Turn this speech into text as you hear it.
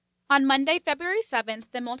On Monday, February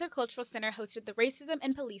 7th, the Multicultural Center hosted the Racism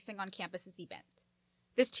and Policing on Campuses event.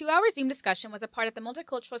 This 2-hour Zoom discussion was a part of the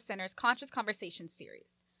Multicultural Center's Conscious Conversations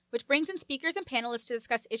series, which brings in speakers and panelists to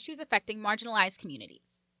discuss issues affecting marginalized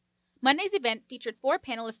communities. Monday's event featured 4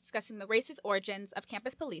 panelists discussing the racist origins of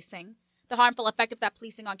campus policing, the harmful effect of that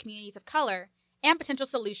policing on communities of color, and potential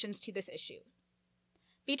solutions to this issue.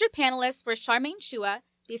 Featured panelists were Charmaine Chua,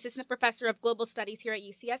 the Assistant Professor of Global Studies here at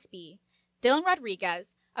UCSB, Dylan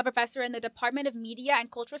Rodriguez, a professor in the Department of Media and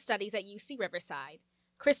Cultural Studies at UC Riverside,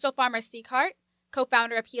 Crystal Farmer-Sieghart,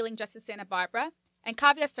 co-founder of Healing Justice Santa Barbara, and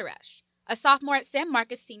Kavya Suresh, a sophomore at San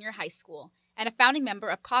Marcos Senior High School and a founding member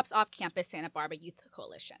of Cops Off Campus Santa Barbara Youth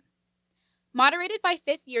Coalition. Moderated by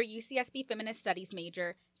 5th-year UCSB Feminist Studies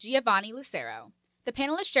major Giovanni Lucero, the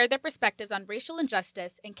panelists shared their perspectives on racial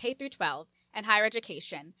injustice in K-12 and higher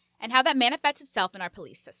education and how that manifests itself in our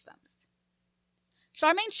police systems.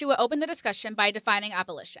 Charmaine Chua opened the discussion by defining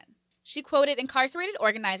abolition. She quoted incarcerated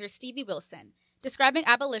organizer Stevie Wilson, describing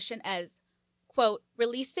abolition as, quote,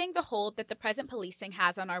 releasing the hold that the present policing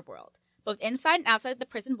has on our world, both inside and outside the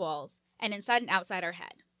prison walls and inside and outside our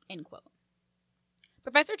head, end quote.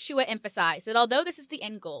 Professor Chua emphasized that although this is the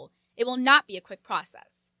end goal, it will not be a quick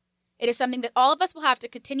process. It is something that all of us will have to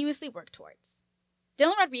continuously work towards.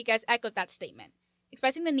 Dylan Rodriguez echoed that statement,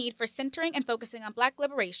 expressing the need for centering and focusing on Black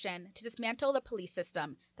liberation to dismantle the police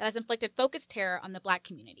system that has inflicted focused terror on the Black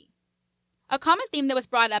community. A common theme that was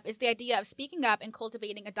brought up is the idea of speaking up and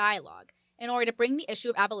cultivating a dialogue in order to bring the issue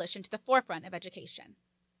of abolition to the forefront of education.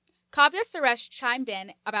 Kavya Suresh chimed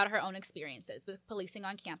in about her own experiences with policing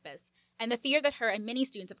on campus and the fear that her and many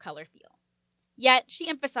students of color feel. Yet, she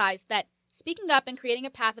emphasized that speaking up and creating a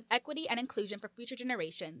path of equity and inclusion for future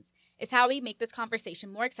generations is how we make this conversation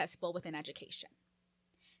more accessible within education.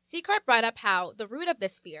 Sieghart brought up how the root of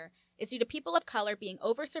this fear is due to people of color being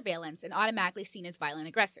over surveillance and automatically seen as violent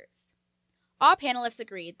aggressors. All panelists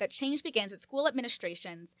agreed that change begins with school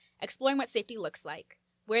administrations exploring what safety looks like,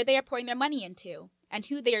 where they are pouring their money into, and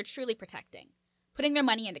who they are truly protecting, putting their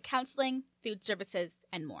money into counseling, food services,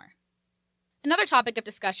 and more. Another topic of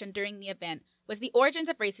discussion during the event was the origins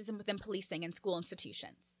of racism within policing and school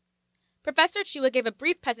institutions. Professor Chua gave a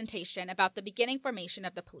brief presentation about the beginning formation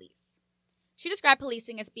of the police. She described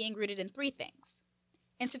policing as being rooted in 3 things: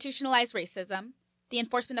 institutionalized racism, the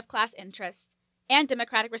enforcement of class interests, and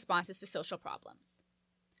democratic responses to social problems.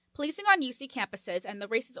 Policing on UC campuses and the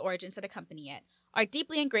racist origins that accompany it are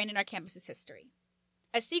deeply ingrained in our campus's history.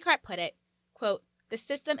 As Sieghart put it, quote, the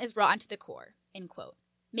system is rotten to the core, end quote,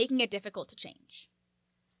 making it difficult to change.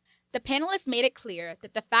 The panelists made it clear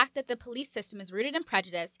that the fact that the police system is rooted in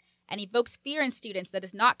prejudice and evokes fear in students that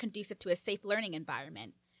is not conducive to a safe learning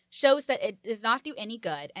environment shows that it does not do any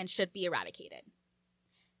good and should be eradicated.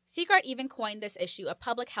 Sieghart even coined this issue a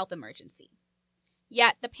public health emergency.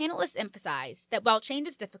 Yet, the panelists emphasized that while change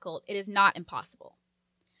is difficult, it is not impossible.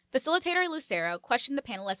 Facilitator Lucero questioned the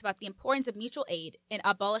panelists about the importance of mutual aid in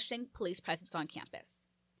abolishing police presence on campus.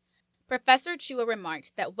 Professor Chua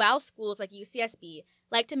remarked that while schools like UCSB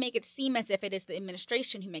like to make it seem as if it is the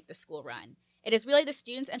administration who make the school run, it is really the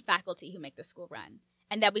students and faculty who make the school run,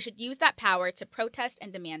 and that we should use that power to protest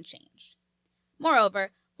and demand change.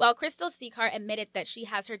 Moreover, while Crystal Sieghart admitted that she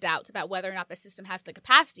has her doubts about whether or not the system has the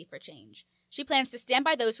capacity for change, she plans to stand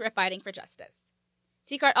by those who are fighting for justice.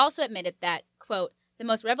 Sieghart also admitted that, quote, the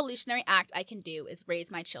most revolutionary act I can do is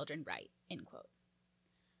raise my children right, end quote.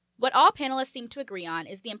 What all panelists seem to agree on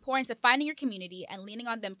is the importance of finding your community and leaning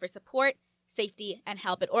on them for support, safety, and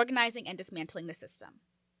help at organizing and dismantling the system.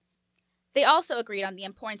 They also agreed on the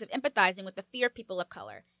importance of empathizing with the fear of people of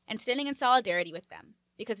color and standing in solidarity with them,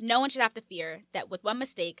 because no one should have to fear that with one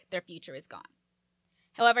mistake, their future is gone.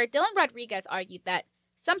 However, Dylan Rodriguez argued that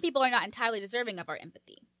some people are not entirely deserving of our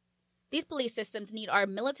empathy. These police systems need our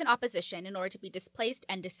militant opposition in order to be displaced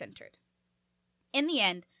and discentered. In the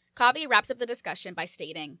end, Kavya wraps up the discussion by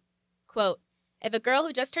stating, quote, if a girl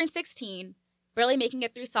who just turned 16, barely making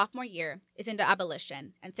it through sophomore year, is into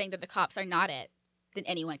abolition and saying that the cops are not it, then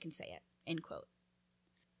anyone can say it, end quote.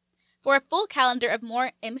 For a full calendar of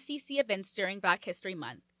more MCC events during Black History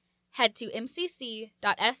Month, head to mcc.sa.ucsb.edu.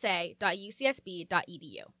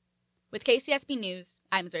 With KCSB News,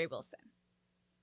 I'm Zoe Wilson.